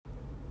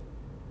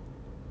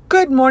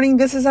Good morning,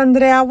 this is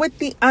Andrea with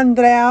the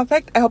Andrea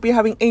Effect. I hope you're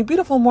having a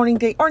beautiful morning,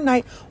 day, or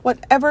night,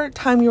 whatever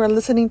time you are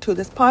listening to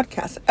this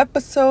podcast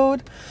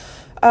episode.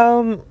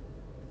 I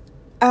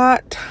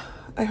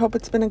hope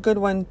it's been a good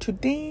one.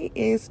 Today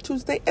is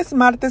Tuesday, es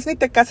martes, ni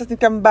te casas ni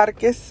te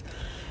embarques.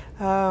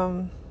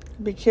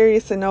 Be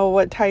curious to know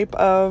what type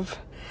of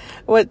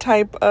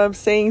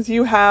sayings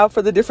you have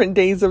for the different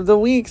days of the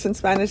weeks. In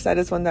Spanish, that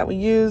is one that we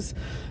use.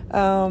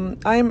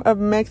 I'm of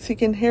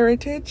Mexican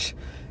heritage,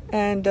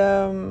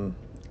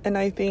 and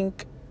I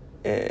think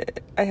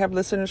I have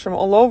listeners from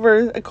all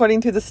over, according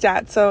to the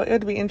stats. So it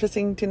would be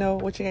interesting to know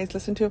what you guys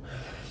listen to.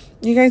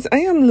 You guys, I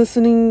am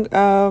listening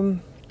to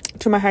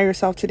my higher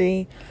self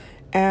today,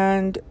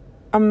 and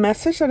a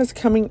message that is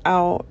coming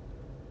out.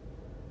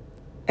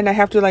 And I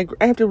have to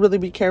really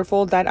be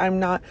careful that I'm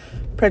not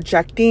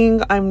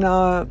projecting. I'm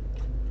not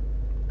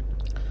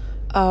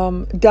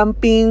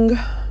dumping.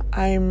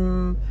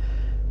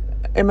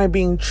 Am I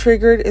being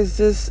triggered? Is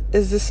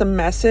this a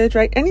message,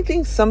 right?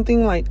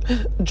 Something like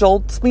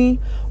jolts me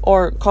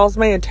or calls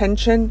my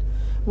attention,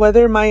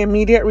 whether my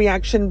immediate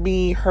reaction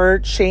be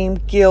hurt, shame,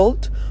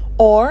 guilt,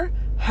 or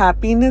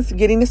happiness,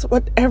 giddiness,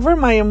 whatever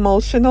my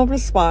emotional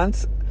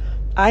response,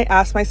 I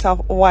ask myself,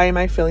 why am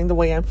I feeling the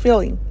way I'm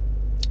feeling?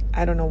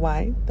 I don't know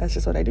why. That's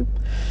just what I do.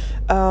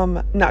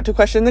 Not to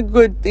question the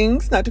good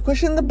things, not to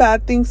question the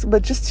bad things,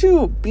 but just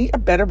to be a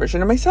better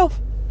version of myself.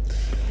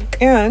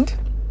 And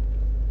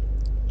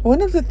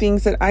one of the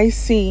things that I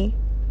see,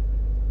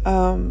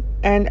 and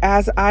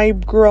as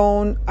I've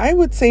grown, I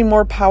would say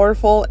more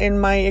powerful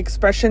in my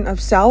expression of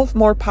self,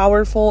 more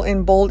powerful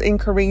and bold and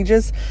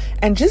courageous,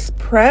 and just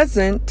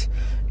present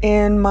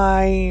in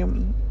my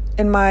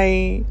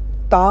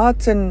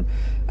thoughts. And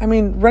I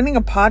mean, running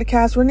a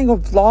podcast, running a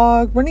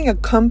vlog, running a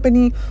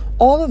company,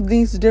 all of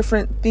these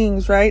different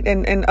things, right?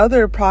 And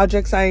other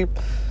projects I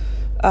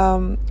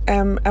am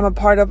a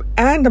part of,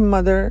 and a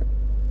mother.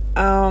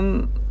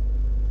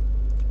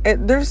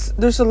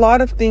 There's a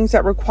lot of things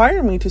that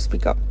require me to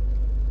speak up,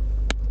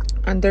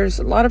 and there's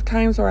a lot of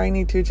times where I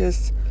need to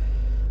just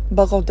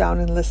buckle down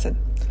and listen.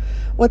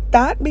 With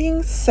that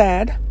being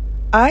said,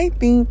 I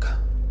think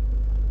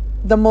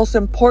the most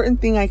important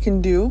thing I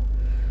can do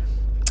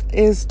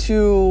is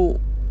to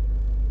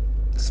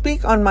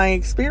speak on my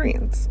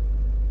experience.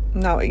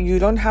 Now, you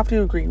don't have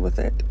to agree with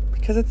it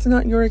because it's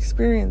not your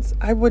experience.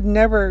 I would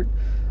never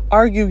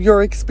argue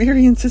your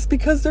experiences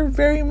because they're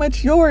very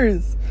much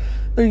yours.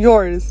 They're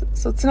yours.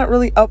 So it's not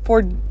really up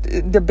for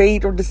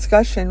debate or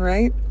discussion,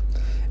 right?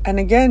 And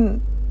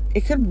again,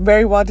 it could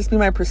very well just be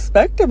my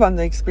perspective on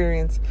the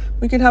experience.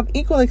 We could have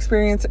equal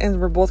experience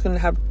and we're both going to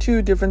have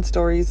two different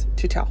stories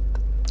to tell.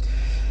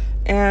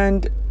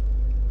 And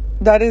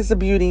that is the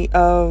beauty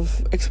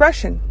of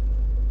expression,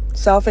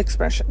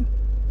 self-expression,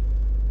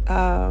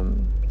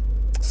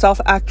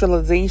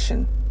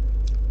 self-actualization,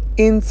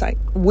 insight,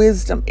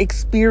 wisdom,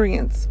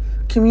 experience,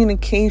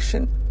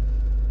 communication.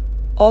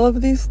 All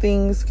of these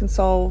things can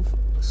solve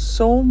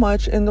so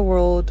much in the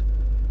world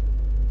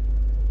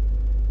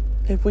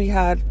if we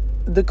had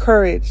the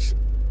courage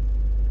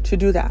to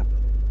do that.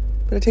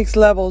 But it takes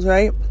levels,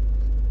 right?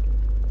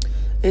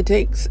 It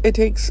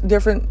takes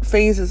different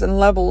phases and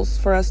levels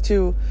for us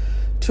to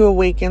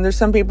awaken. There's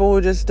some people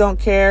who just don't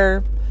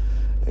care,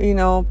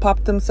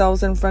 pop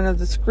themselves in front of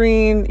the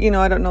screen,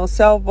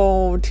 cell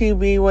phone,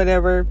 TV,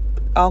 whatever,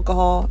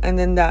 alcohol, and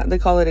then that they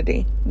call it a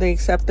day. They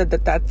accept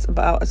that's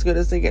about as good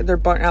as they get. They're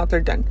burnt out, they're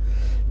done.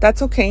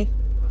 That's okay.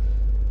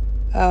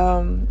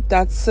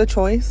 That's a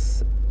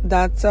choice,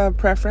 that's a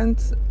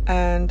preference,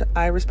 and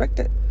I respect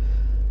it,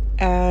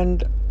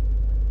 and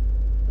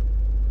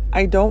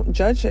I don't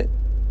judge it.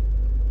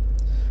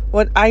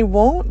 What I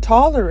won't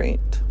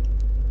tolerate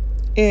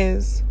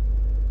is,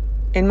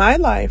 in my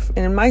life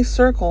and in my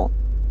circle,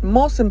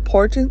 most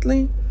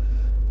importantly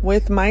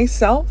with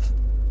myself,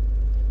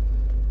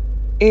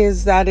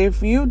 is that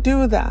if you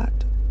do that,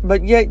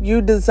 but yet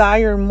you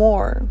desire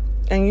more,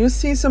 and you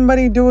see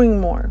somebody doing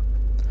more,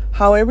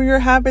 however your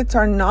habits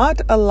are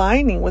not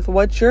aligning with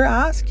what you're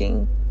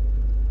asking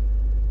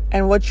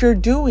and what you're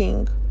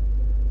doing,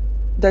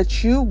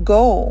 that you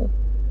go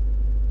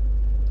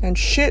and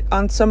shit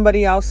on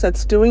somebody else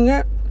that's doing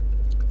it,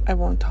 I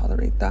won't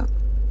tolerate that.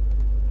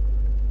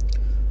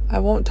 I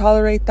won't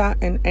tolerate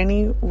that in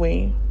any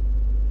way.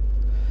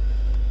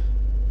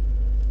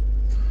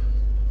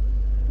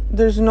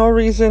 There's no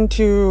reason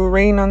to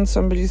rain on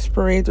somebody's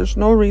parade. There's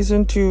no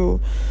reason to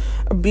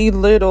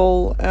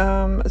belittle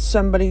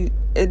somebody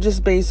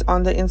just based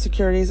on the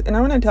insecurities. And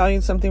I'm going to tell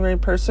you something very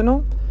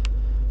personal.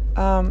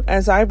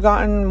 As I've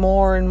gotten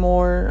more and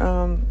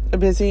more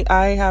busy,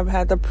 I have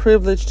had the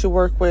privilege to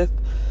work with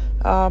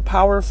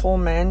powerful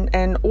men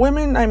and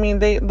women. I mean,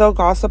 they'll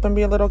gossip and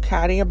be a little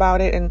catty about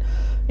it, and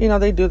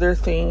they do their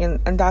thing,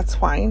 and that's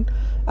fine.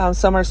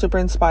 Some are super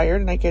inspired,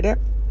 and I get it.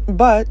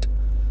 But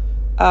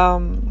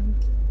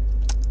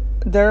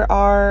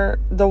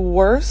the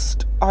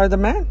worst are the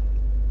men.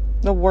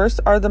 The worst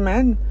are the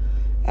men.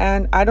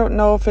 And I don't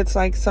know if it's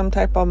like some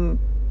type of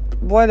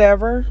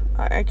whatever.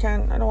 I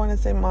don't want to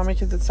say mommy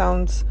because it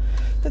sounds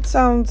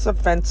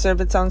offensive.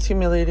 It sounds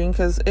humiliating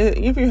because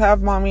if you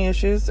have mommy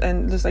issues,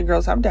 and just like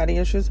girls have daddy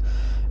issues,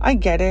 I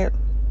get it.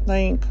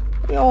 Like,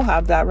 we all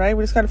have that, right?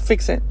 We just got to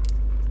fix it.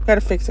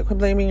 Quit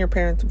blaming your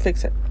parents and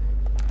fix it.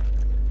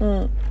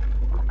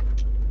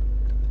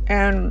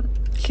 And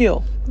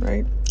heal,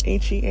 right?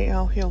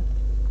 HEAL, heal.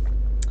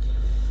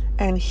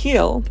 And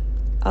heal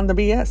on the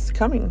BS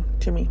coming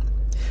to me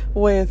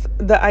with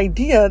the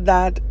idea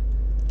that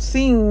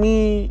seeing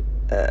me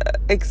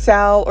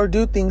excel or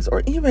do things,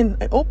 or even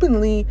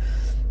openly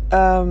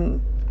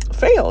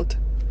failed.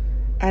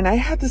 And I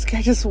had this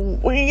guy just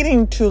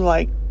waiting to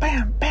like,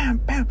 bam, bam,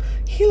 bam.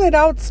 He let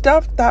out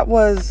stuff that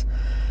was,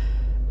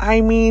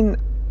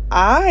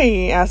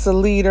 I, as a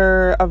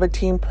leader of a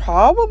team,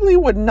 probably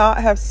would not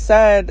have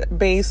said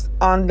based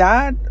on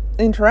that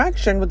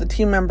interaction with the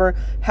team member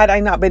had I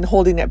not been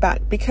holding it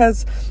back,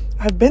 because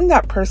I've been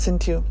that person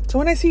too. So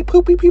when I see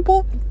poopy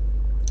people,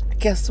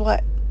 guess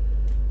what?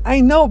 I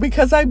know,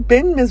 because I've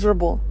been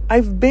miserable. I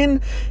had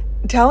been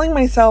telling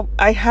myself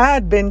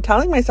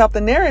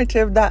the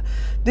narrative that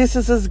this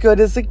is as good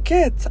as it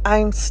gets.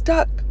 I'm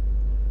stuck.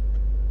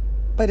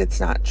 But it's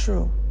not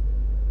true.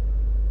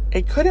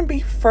 It couldn't be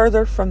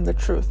further from the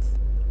truth.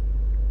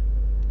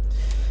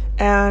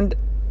 And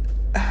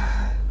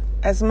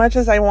as much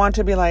as I want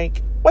to be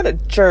like, what a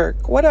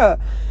jerk, what a,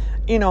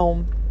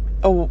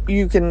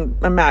 you can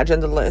imagine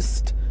the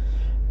list.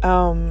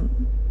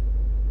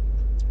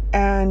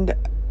 And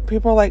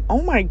people are like,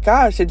 oh my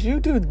gosh, did you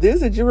do this?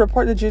 Did you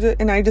report? Did you do?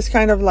 And I just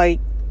kind of like,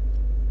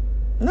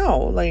 no,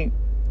 like,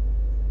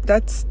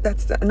 that's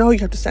no, you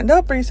have to stand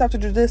up or you have to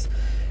do this.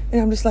 And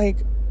I'm just like,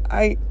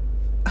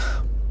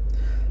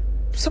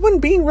 someone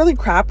being really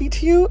crappy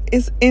to you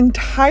is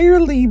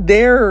entirely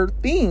their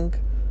thing.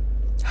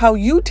 How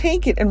you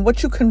take it and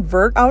what you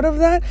convert out of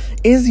that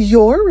is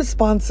your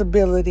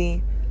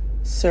responsibility,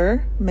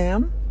 sir,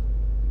 ma'am,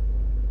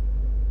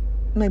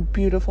 my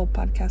beautiful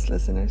podcast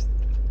listeners.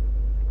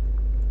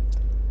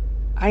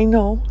 I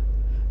know.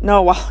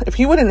 No, well, if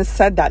he wouldn't have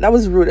said that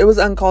was rude. It was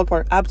uncalled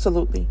for.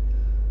 Absolutely.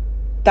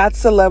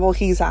 That's the level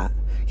he's at.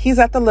 He's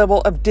at the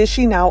level of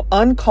dishing out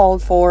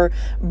uncalled for,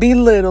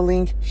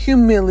 belittling,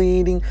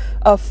 humiliating,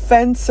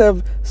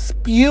 offensive,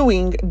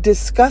 spewing,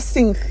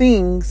 disgusting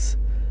things,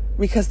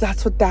 because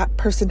that's what that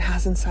person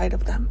has inside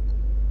of them.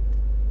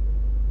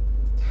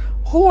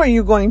 Who are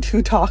you going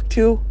to talk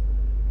to?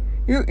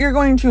 You're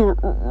going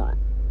to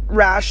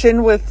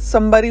ration with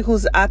somebody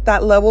who's at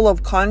that level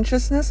of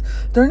consciousness.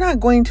 They're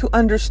not going to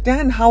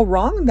understand how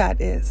wrong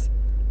that is.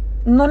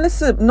 No les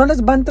va a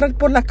entrar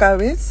por la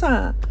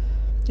cabeza.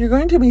 You're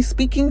going to be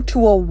speaking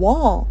to a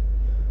wall,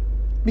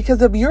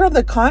 because if you're of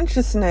the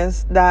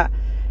consciousness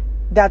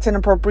that's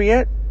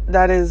inappropriate,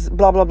 that is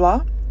blah blah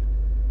blah,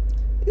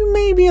 you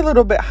may be a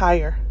little bit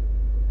higher,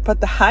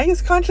 but the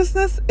highest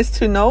consciousness is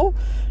to know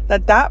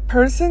that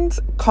person's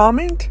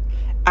comment,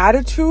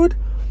 attitude,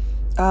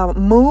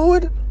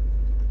 mood,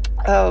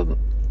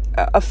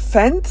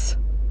 offense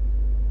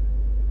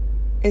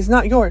is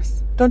not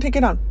yours. Don't take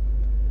it on.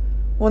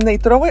 When they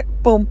throw it,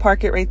 boom,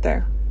 park it right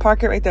there.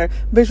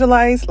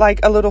 Visualize like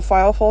a little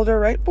file folder,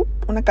 right? Boop,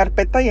 una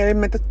carpeta, y ahí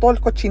metes todo el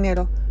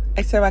cochinero.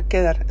 Ahí se va a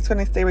quedar. It's going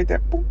to stay right there.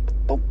 Boom,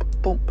 boom,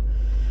 boom.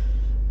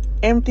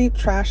 Empty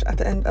trash at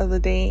the end of the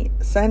day.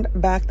 Send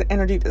back the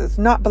energy that does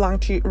not belong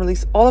to you.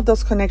 Release all of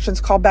those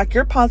connections. Call back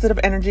your positive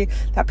energy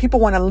that people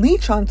want to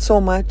leech on so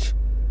much.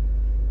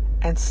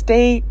 And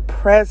stay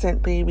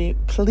present, baby.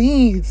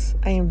 Please,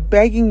 I am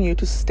begging you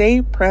to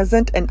stay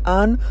present and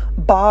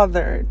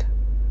unbothered.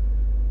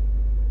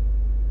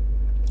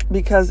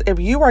 Because if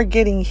you are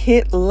getting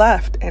hit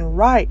left and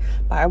right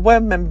by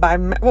women,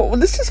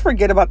 let's just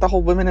forget about the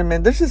whole women and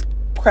men. There's just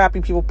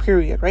crappy people,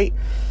 period, right?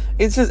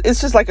 It's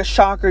just like a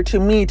shocker to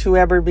me to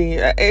ever be.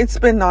 It's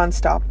been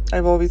nonstop.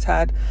 I've always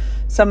had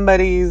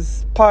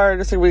somebody's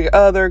part, or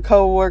other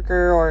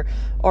coworker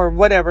or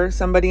whatever,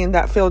 somebody in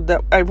that field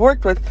that I've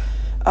worked with,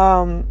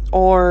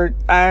 or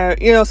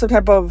some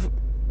type of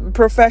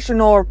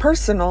professional or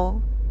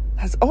personal,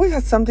 has always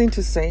had something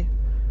to say.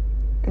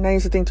 And I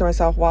used to think to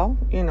myself, well,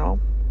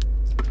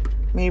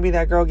 maybe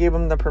that girl gave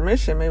them the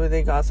permission. Maybe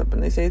they gossip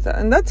and they say that.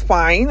 And that's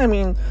fine. I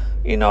mean,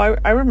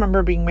 I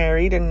remember being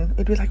married and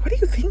it'd be like, what do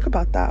you think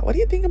about that? What do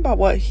you think about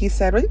what he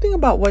said? What do you think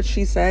about what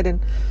she said? And,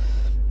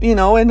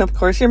 and of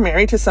course you're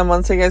married to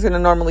someone, so you guys are going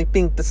to normally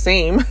think the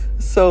same.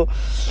 So,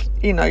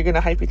 you're going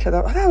to hype each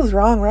other. Oh, that was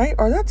wrong, right?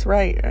 Or that's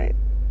right?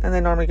 And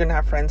then normally going to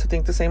have friends who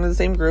think the same in the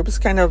same group. It's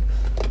kind of,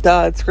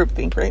 it's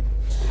groupthink, right?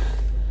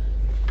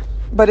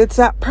 But it's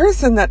that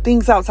person that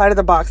thinks outside of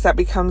the box that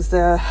becomes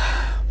the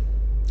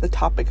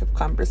topic of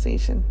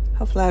conversation.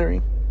 How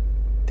flattering.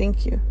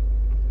 Thank you.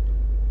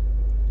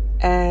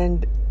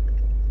 And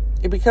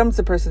it becomes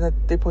the person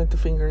that they point the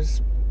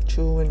fingers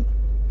to. And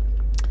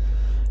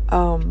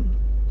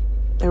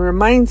it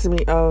reminds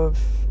me of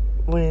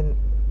when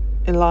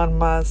Elon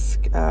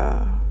Musk,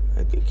 I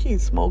think he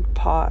smoked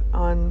pot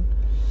on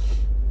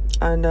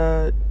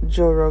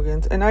Joe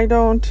Rogan's. And I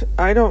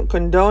don't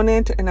condone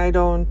it, and I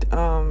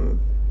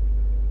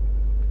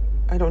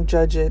don't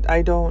judge it.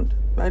 I don't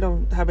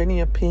have any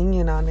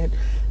opinion on it.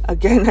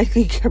 Again, I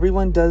think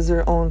everyone does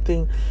their own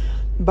thing,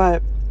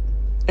 but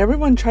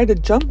everyone tried to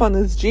jump on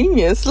this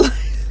genius,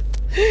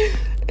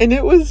 and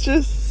it was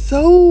just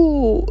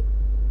so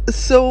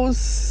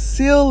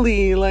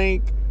silly.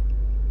 Like,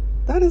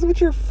 that is what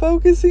you're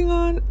focusing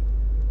on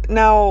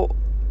now.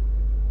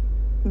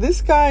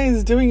 This guy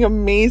is doing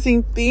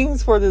amazing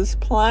things for this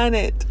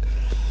planet,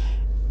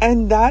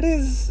 and that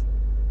is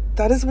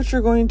what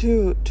you're going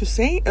to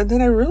say. And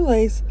then I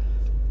realized,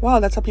 wow,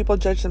 that's how people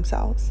judge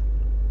themselves.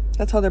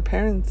 That's how their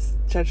parents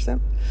judge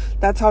them.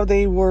 That's how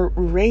they were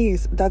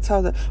raised. That's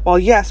how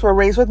yes, we're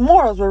raised with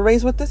morals. We're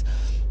raised with this.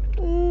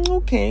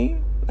 Okay.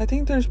 I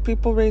think there's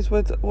people raised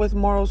with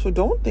morals who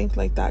don't think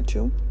like that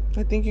too.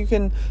 I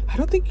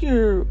don't think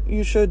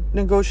you should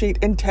negotiate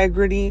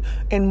integrity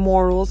and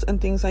morals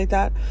and things like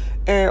that.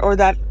 Or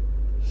that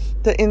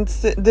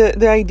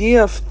the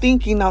idea of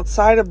thinking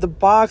outside of the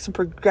box and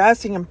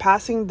progressing and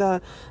passing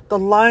the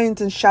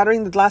lines and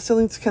shattering the glass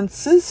ceilings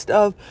consists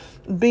of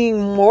being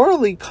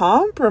morally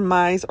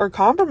compromised or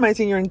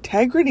compromising your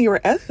integrity or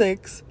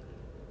ethics.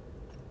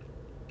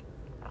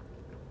 I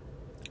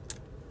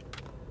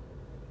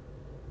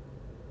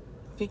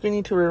think we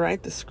need to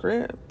rewrite the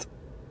script.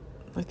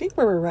 I think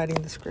we're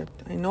rewriting the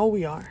script. I know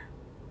we are.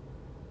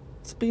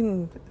 It's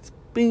being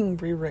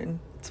rewritten.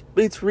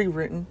 It's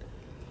rewritten.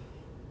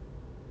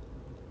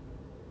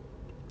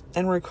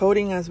 And we're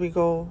coding as we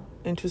go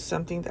into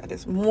something that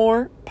is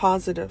more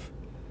positive.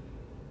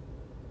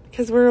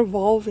 Because we're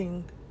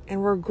evolving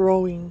and we're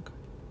growing.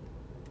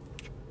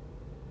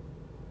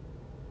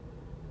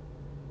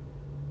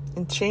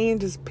 And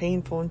change is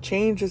painful and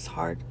change is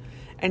hard.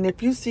 And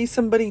if you see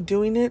somebody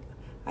doing it,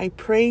 I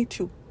pray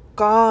to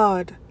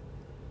God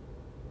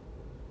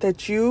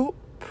that you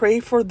pray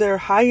for their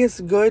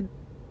highest good,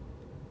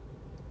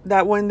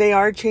 that when they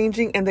are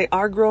changing and they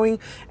are growing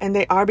and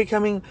they are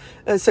becoming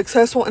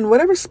successful in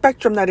whatever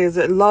spectrum that is,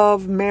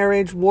 love,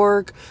 marriage,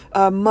 work,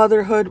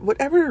 motherhood,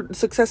 whatever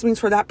success means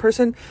for that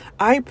person,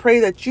 I pray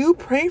that you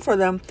pray for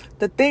them,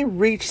 that they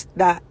reach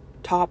that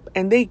top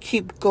and they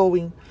keep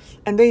going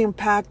and they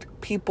impact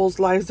people's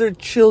lives, their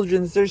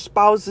children's, their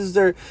spouses,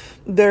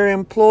 their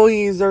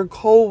employees, their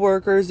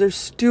co-workers, their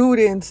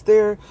students,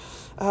 their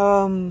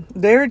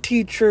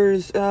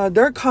teachers,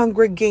 their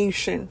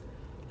congregation.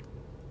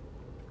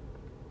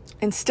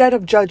 Instead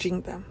of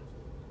judging them,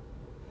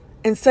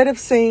 instead of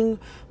saying,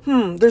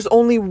 there's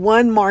only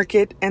one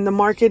market and the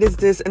market is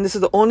this and this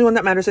is the only one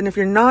that matters. And if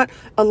you're not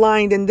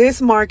aligned in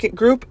this market,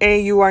 group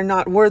A, you are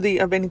not worthy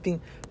of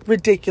anything.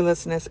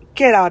 Ridiculousness.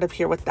 Get out of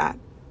here with that.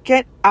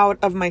 Get out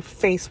of my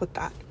face with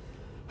that.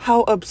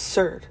 How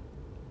absurd.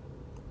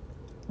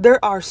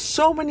 There are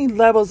so many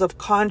levels of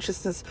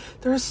consciousness.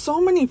 There are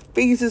so many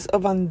phases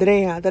of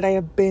Andrea that I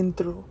have been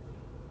through.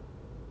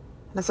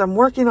 As I'm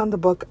working on the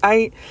book,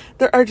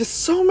 there are just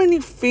so many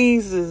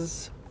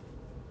phases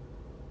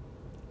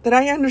that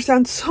I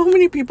understand so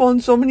many people on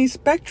so many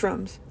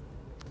spectrums.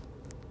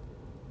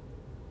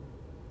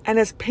 And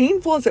as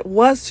painful as it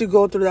was to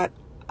go through that,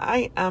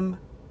 I am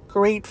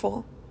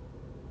grateful.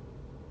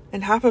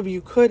 And half of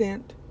you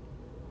couldn't.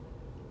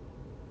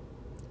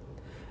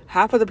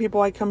 Half of the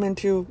people I come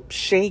into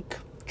shake,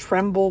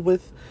 tremble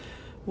with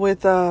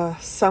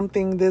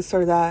something, this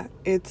or that.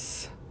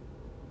 It's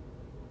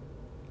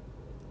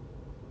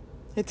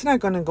not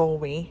going to go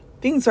away.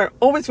 Things are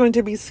always going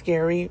to be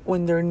scary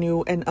when they're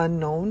new and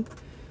unknown.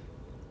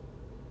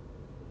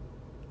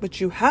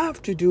 But you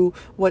have to do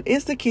what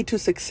is the key to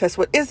success.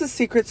 What is the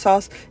secret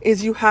sauce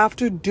is you have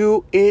to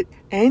do it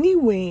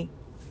anyway.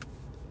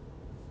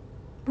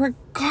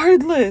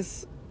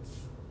 Regardless.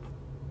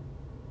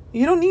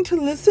 You don't need to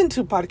listen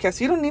to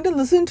podcasts. You don't need to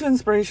listen to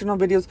inspirational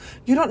videos.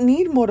 You don't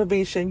need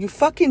motivation. You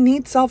fucking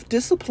need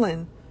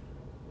self-discipline.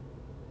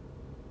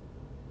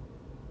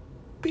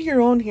 Be your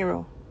own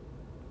hero.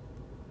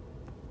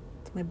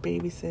 My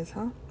baby says,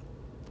 huh?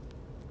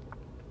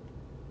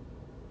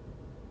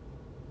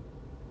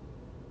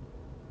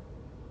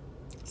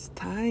 It's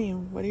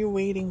time. What are you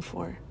waiting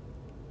for?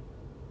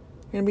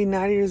 You're going to be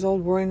 90 years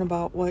old worrying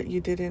about what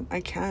you didn't. I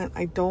can't.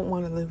 I don't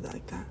want to live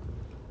like that.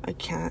 I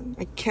can't.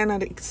 I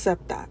cannot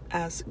accept that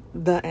as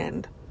the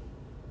end.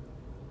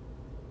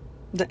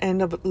 The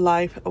end of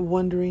life, of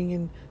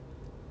wondering.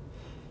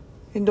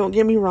 And don't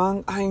get me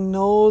wrong. I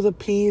know the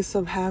peace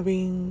of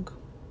having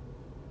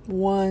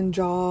one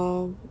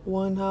job,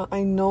 one house.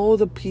 I know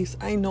the peace.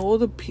 I know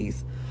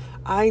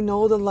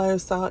the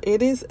lifestyle.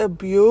 It is a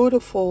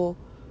beautiful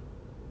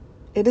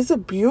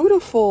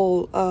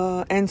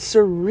and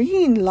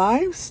serene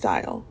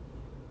lifestyle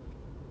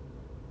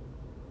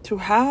to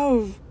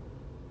have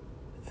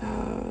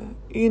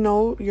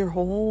your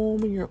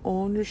home and your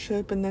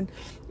ownership, and then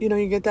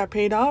you get that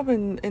paid off,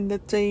 and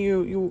let's say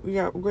you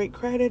got great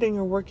credit and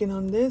you're working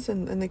on this,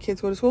 and the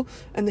kids go to school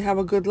and they have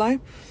a good life.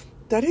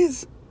 That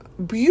is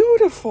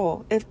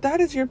beautiful. If that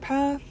is your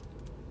path,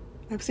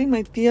 I've seen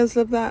my tias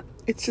live that.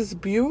 It's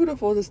just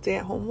beautiful. The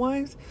stay-at-home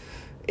wives,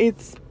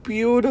 it's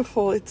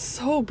beautiful. It's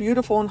so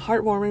beautiful and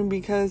heartwarming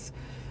because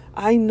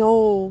I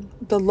know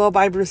the love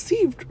I've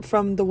received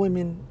from the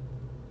women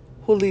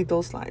who lead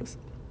those lives.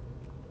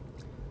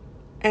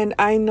 And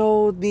I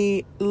know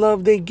the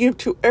love they give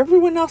to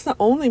everyone else, not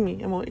only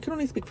me. I can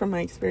only speak from my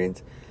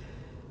experience.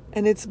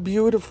 And it's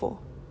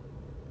beautiful.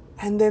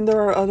 And then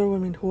there are other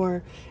women who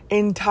are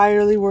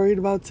entirely worried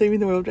about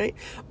saving the world, right?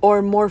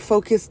 Or more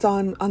focused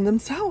on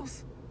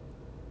themselves.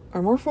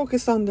 Or more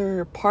focused on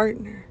their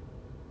partner.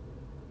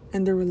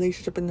 And their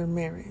relationship and their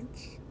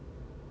marriage.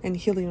 And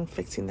healing and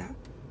fixing that.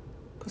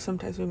 Because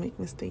sometimes we make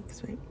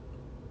mistakes, right?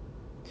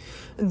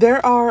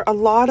 There are a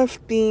lot of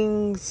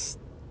things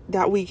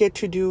that we get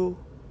to do.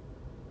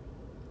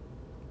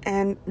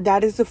 And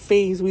that is the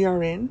phase we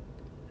are in.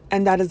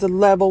 And that is the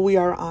level we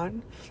are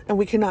on. And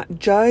we cannot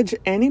judge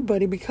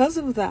anybody because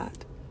of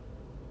that.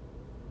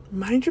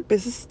 Mind your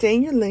business. Stay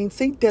in your lane.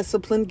 Stay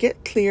disciplined.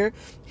 Get clear.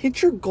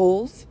 Hit your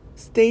goals.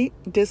 Stay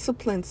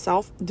disciplined.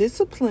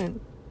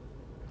 Self-discipline.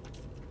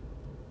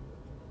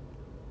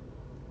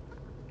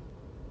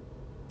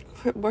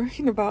 Quit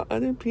worrying about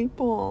other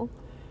people.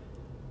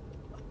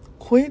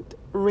 Quit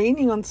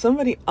raining on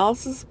somebody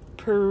else's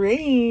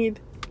parade.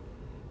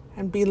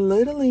 And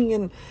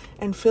belittling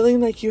and feeling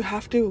like you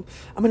have to,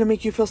 I'm going to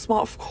make you feel small.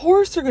 Of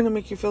course they're going to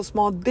make you feel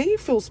small. They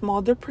feel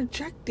small. They're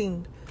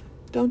projecting.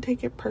 Don't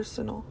take it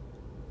personal.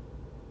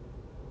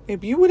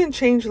 If you wouldn't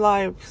change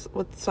lives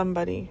with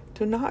somebody,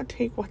 do not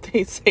take what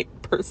they say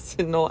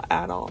personal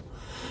at all.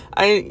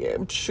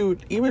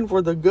 Even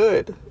for the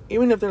good.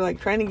 Even if they're like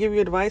trying to give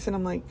you advice and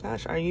I'm like,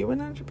 gosh, are you an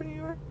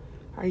entrepreneur?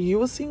 Are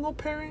you a single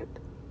parent?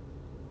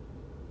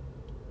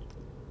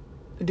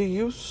 Do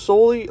you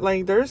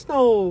solely, there's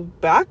no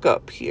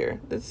backup here.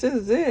 This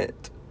is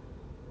it.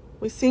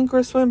 We sink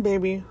or swim,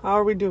 baby. How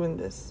are we doing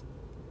this?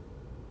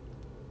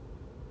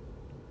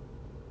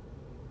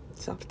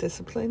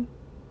 Self-discipline.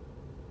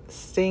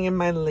 Staying in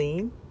my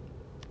lane.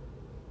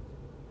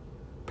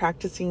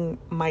 Practicing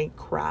my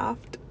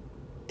craft.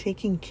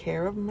 Taking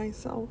care of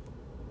myself.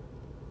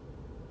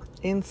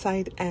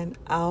 Inside and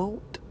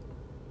out.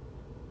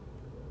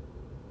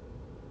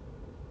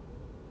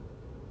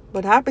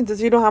 What happens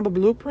is you don't have a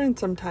blueprint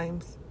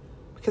sometimes.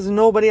 Because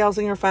nobody else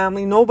in your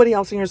family, nobody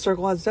else in your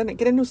circle has done it.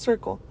 Get a new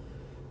circle.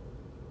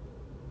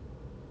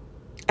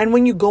 And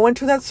when you go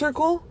into that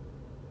circle,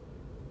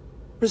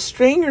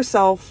 restrain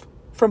yourself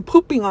from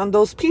pooping on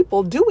those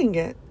people doing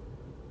it.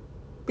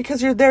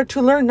 Because you're there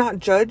to learn, not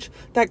judge.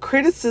 That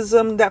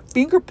criticism, that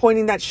finger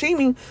pointing, that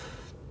shaming,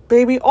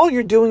 baby, all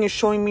you're doing is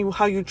showing me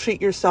how you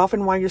treat yourself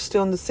and why you're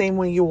still in the same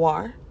way you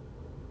are.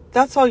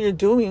 That's all you're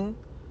doing.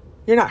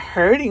 You're not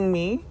hurting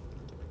me.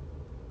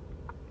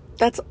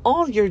 That's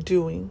all you're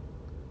doing.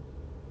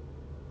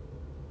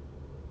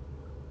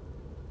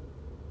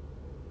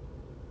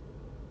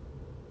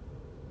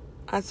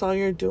 That's all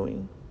you're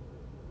doing.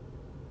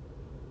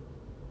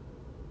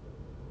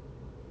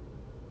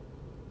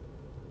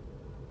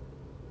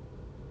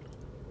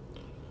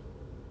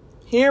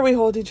 Here we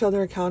hold each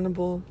other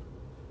accountable.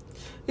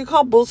 You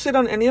call bullshit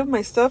on any of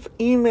my stuff?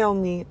 Email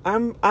me.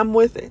 I'm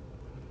with it.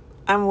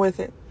 I'm with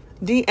it.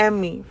 DM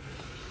me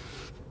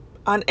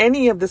on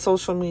any of the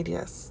social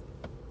medias.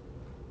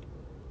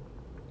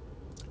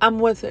 I'm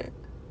with it.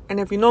 And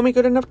if you know me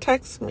good enough,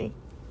 text me.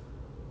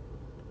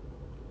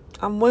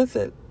 I'm with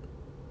it.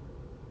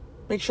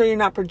 Make sure you're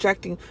not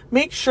projecting.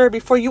 Make sure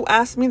before you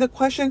ask me the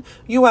question,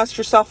 you ask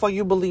yourself why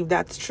you believe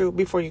that's true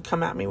before you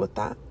come at me with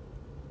that.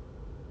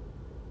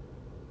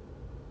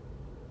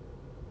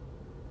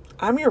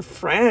 I'm your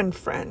friend.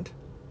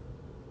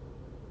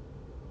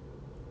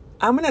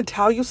 I'm going to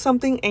tell you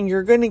something and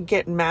you're going to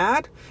get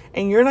mad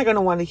and you're not going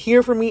to want to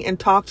hear from me and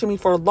talk to me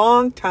for a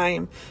long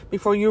time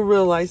before you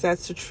realize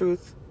that's the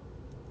truth.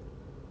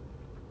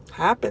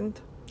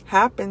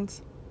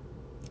 Happens.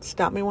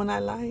 Stop me when I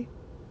lie.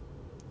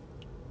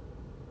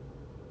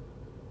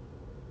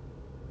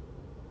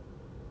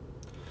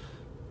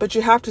 But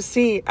you have to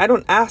see, I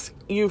don't ask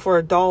you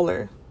for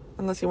 $1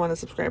 unless you want to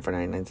subscribe for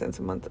 99 cents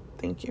a month.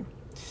 Thank you.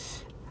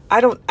 I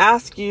don't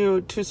ask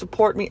you to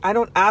support me. I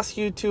don't ask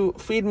you to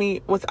feed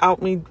me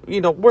without me,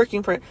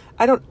 working for it.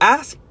 I don't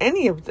ask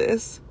any of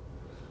this.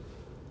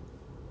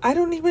 I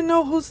don't even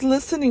know who's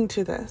listening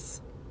to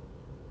this.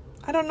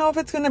 I don't know if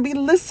it's going to be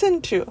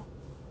listened to.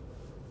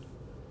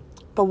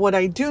 But what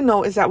I do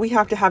know is that we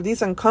have to have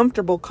these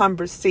uncomfortable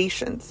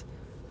conversations.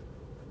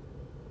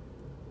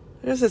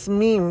 There's this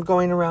meme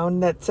going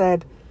around that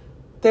said,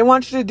 they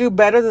want you to do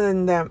better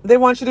than them. They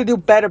want you to do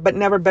better, but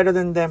never better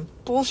than them.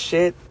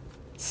 Bullshit.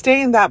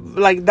 Stay in that,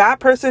 that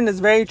person is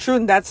very true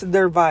and that's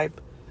their vibe.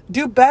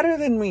 Do better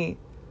than me.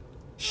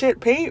 Shit,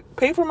 pay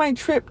for my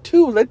trip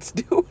too. Let's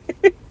do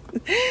it.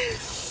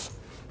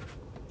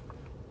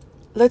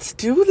 Let's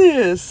do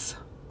this.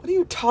 What are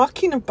you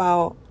talking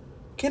about?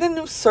 Get a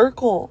new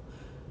circle.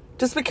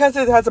 Just because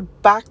it has a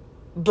black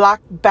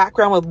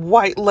background with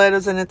white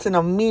letters and it's in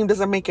a meme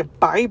doesn't make it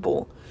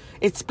Bible.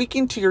 It's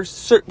speaking to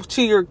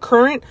your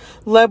current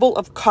level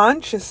of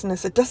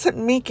consciousness. It doesn't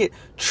make it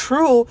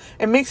true.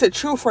 It makes it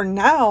true for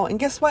now. And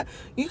guess what?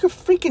 You can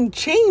freaking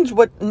change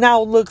what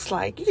now looks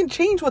like. You can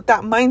change what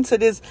that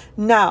mindset is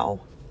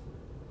now.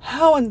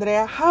 How,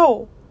 Andrea?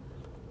 How?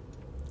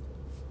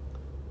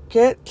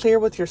 Get clear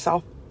with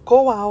yourself.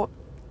 Go out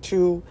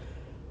to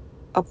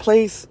a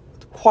place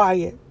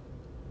quiet.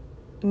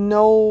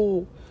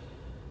 No,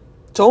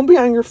 don't be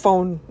on your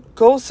phone.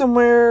 Go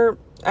somewhere,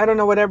 I don't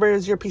know, whatever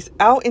is your peace.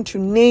 Out into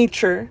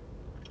nature,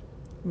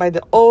 by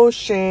the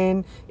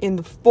ocean, in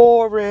the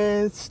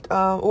forest,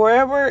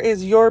 wherever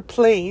is your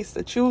place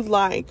that you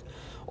like,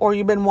 or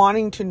you've been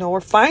wanting to know,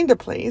 or find a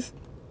place.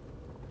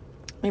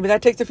 Maybe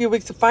that takes a few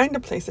weeks to find a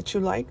place that you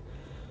like.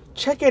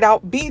 Check it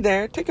out. Be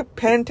there. Take a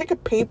pen. Take a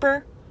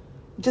paper.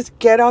 Just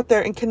get out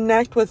there and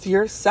connect with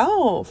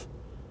yourself.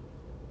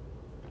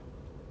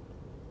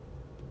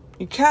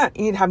 You can't.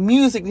 You need to have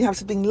music. You need to have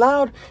something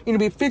loud. You need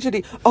to be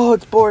fidgety. Oh,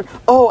 it's bored.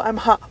 Oh, I'm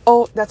hot.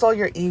 Oh, that's all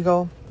your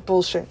ego.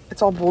 Bullshit.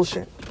 It's all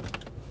bullshit.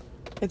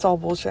 It's all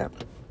bullshit.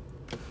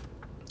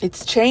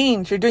 It's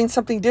change. You're doing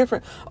something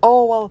different.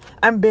 Oh, well,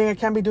 I'm big. I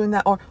can't be doing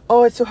that. Or,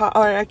 oh, it's too hot.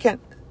 Or, I can't.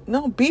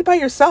 No, be by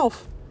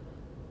yourself.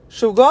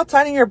 So go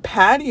outside in your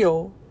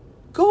patio.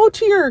 Go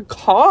to your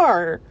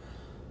car.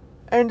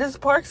 And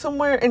just park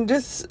somewhere and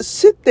just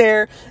sit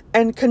there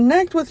and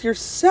connect with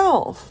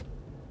yourself.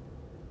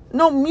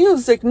 No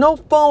music, no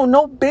phone,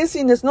 no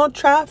busyness, no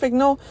traffic,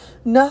 no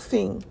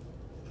nothing.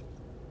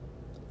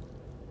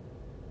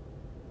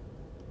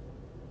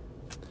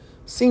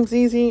 Seems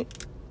easy.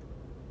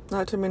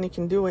 Not too many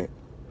can do it.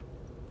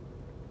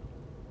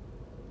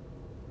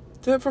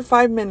 Do it for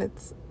 5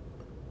 minutes.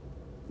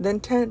 Then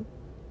 10.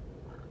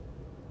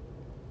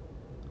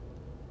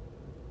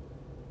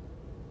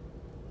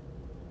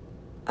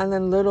 And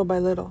then little by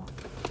little.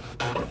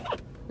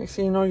 Next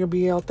thing you know, you'll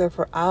be out there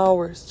for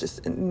hours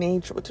just in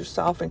nature with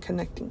yourself and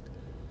connecting.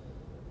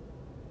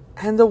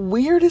 And the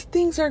weirdest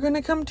things are going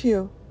to come to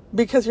you.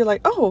 Because you're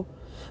like, oh,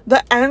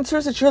 the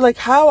answers that you're like,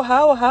 how,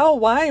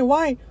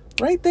 why?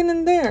 Right then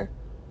and there.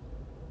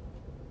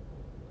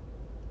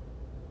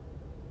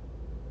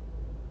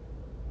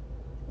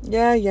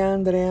 Yeah,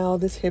 Andrea, all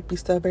this hippie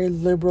stuff, very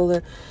liberal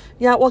there.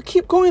 Yeah, well,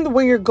 keep going the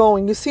way you're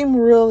going. You seem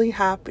really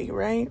happy,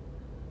 right?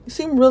 You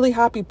seem really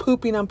happy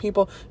pooping on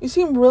people. You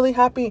seem really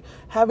happy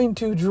having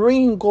to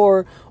drink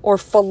or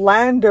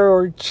philander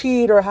or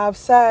cheat or have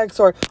sex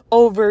or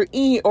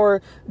overeat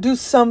or do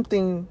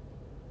something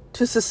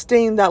to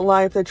sustain that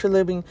life that you're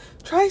living.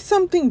 Try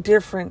something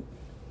different.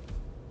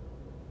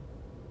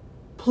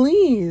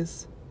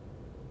 Please.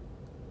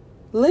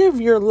 Live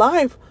your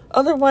life.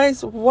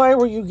 Otherwise, why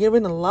were you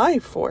given a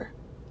life for?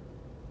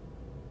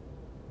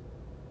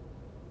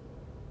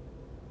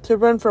 To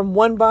run from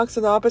one box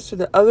of the office to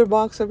the other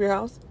box of your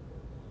house?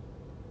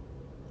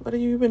 What are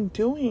you even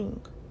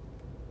doing?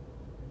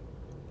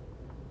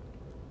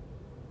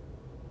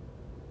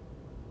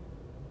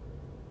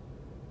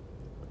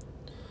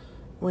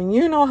 When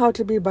you know how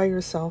to be by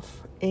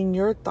yourself in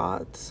your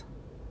thoughts,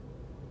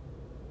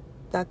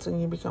 that's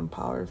when you become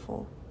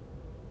powerful.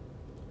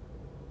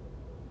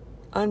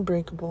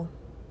 Unbreakable.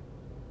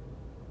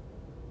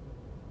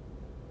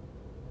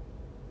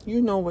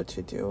 You know what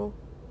to do.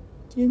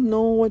 You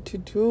know what to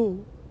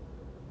do.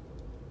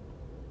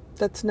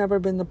 That's never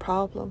been the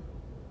problem.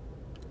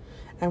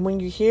 And when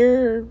you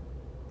hear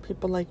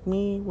people like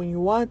me, when you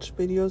watch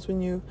videos,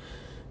 when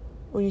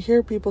you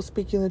hear people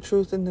speaking the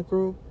truth in the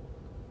group,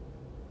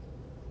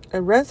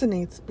 it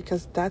resonates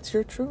because that's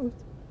your truth.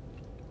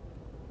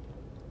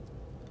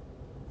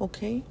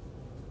 Okay?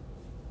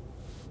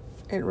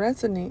 It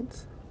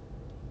resonates.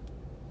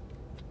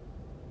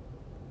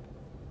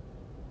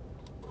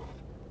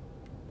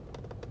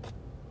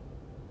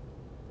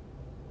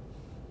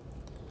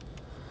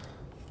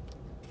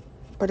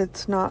 But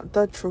it's not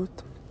the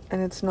truth, and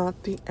it's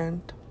not the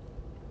end.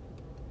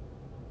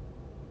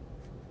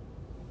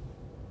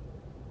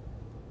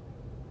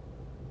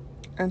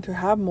 And to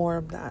have more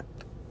of that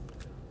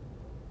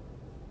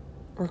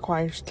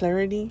requires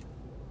clarity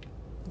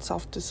and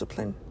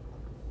self-discipline.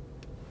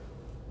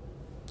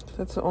 If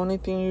that's the only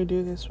thing you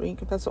do this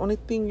week, if that's the only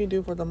thing you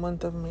do for the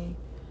month of May,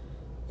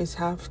 is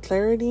have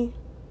clarity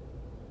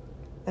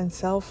and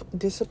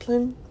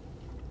self-discipline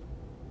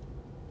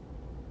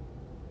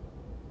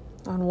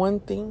on one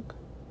thing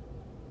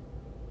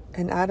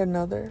and add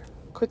another.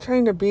 Quit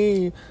trying to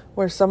be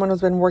where someone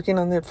who's been working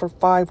on it for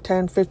 5,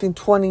 10, 15,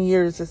 20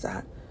 years is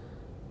at.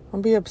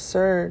 Don't be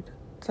absurd.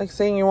 It's like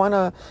saying you want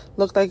to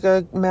look like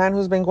a man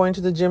who's been going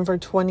to the gym for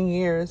 20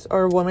 years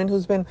or a woman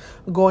who's been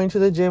going to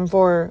the gym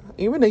for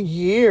even a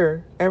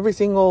year, every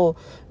single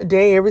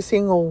day, every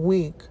single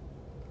week.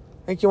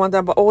 Like you want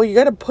that, but you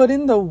got to put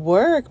in the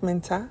work,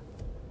 Minta.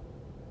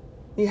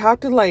 You have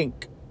to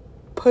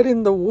put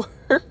in the work.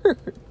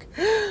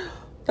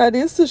 That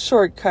is the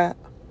shortcut.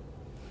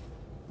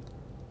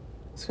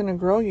 It's going to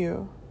grow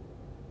you.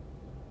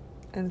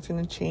 And it's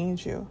going to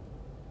change you.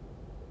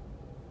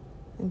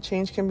 And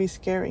change can be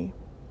scary.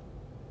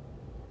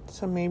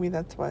 So maybe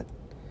that's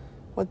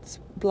what's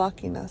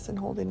blocking us and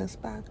holding us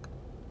back.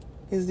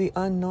 Is the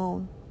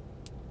unknown.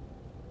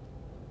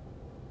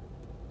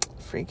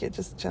 Freak it,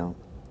 just jump.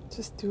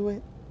 Just do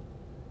it.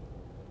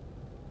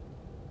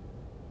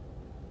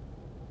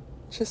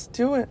 Just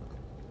do it.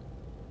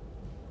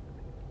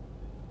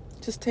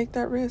 Just take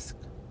that risk.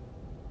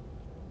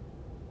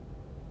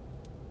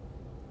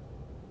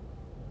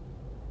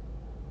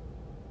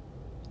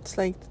 It's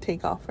like the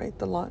takeoff, right?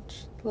 The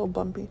launch. A little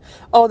bumpy.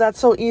 Oh, that's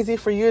so easy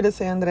for you to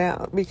say,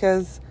 Andrea,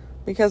 because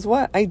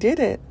what? I did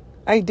it.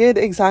 I did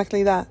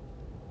exactly that.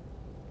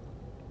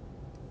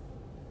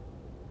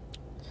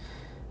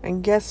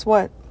 And guess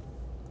what?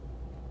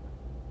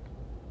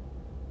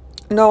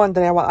 No,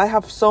 Andrea, well, I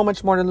have so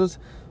much more to lose.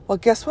 Well,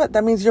 guess what?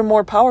 That means you're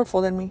more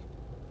powerful than me.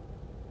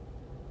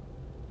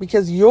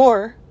 Because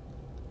your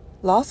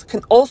loss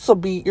can also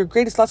be, your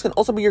greatest loss can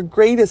also be your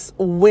greatest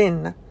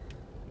win.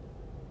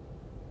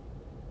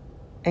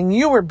 And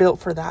you were built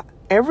for that.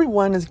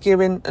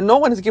 No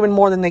one is given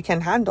more than they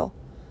can handle.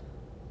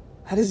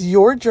 That is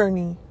your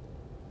journey.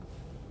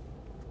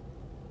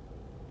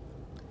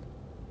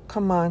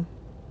 Come on.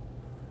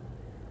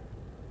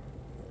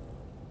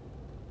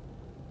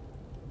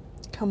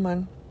 Come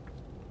on.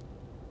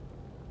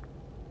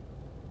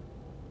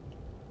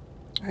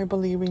 I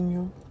believe in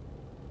you.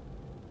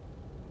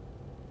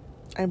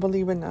 I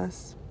believe in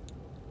us.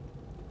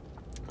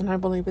 And I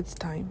believe it's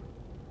time.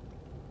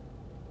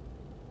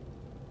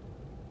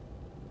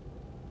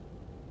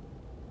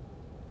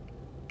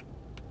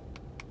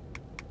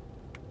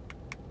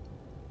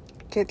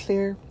 Get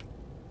clear.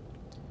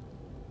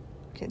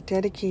 Get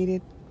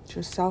dedicated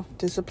to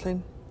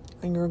self-discipline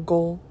and your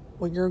goal.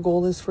 What your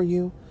goal is for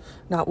you.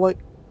 Not what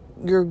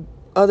your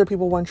other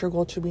people want your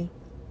goal to be.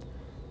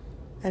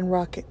 And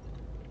rock it.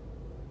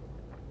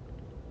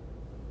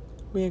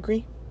 We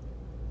agree?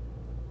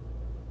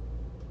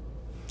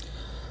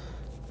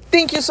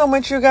 Thank you so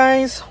much, you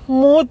guys.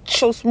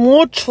 Muchos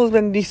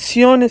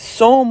bendiciones.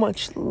 So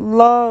much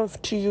love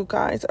to you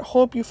guys. I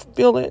hope you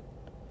feel it.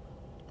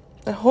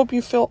 I hope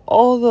you feel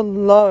all the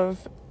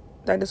love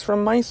that is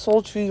from my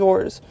soul to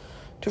yours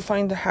to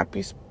find the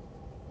happiest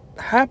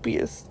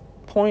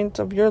point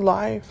of your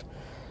life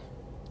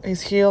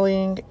is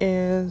healing,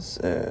 is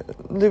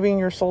living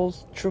your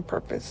soul's true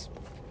purpose.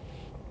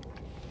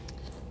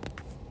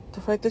 The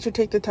fact that you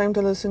take the time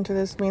to listen to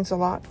this means a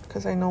lot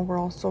because I know we're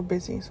all so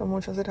busy. So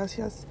muchas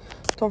gracias.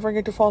 Don't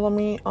forget to follow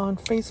me on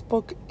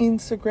Facebook,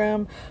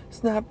 Instagram,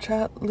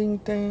 Snapchat,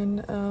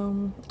 LinkedIn,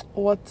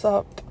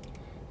 WhatsApp.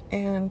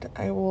 And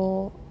I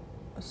will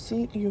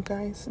see you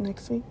guys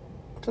next week.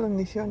 Muchas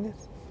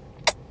bendiciones.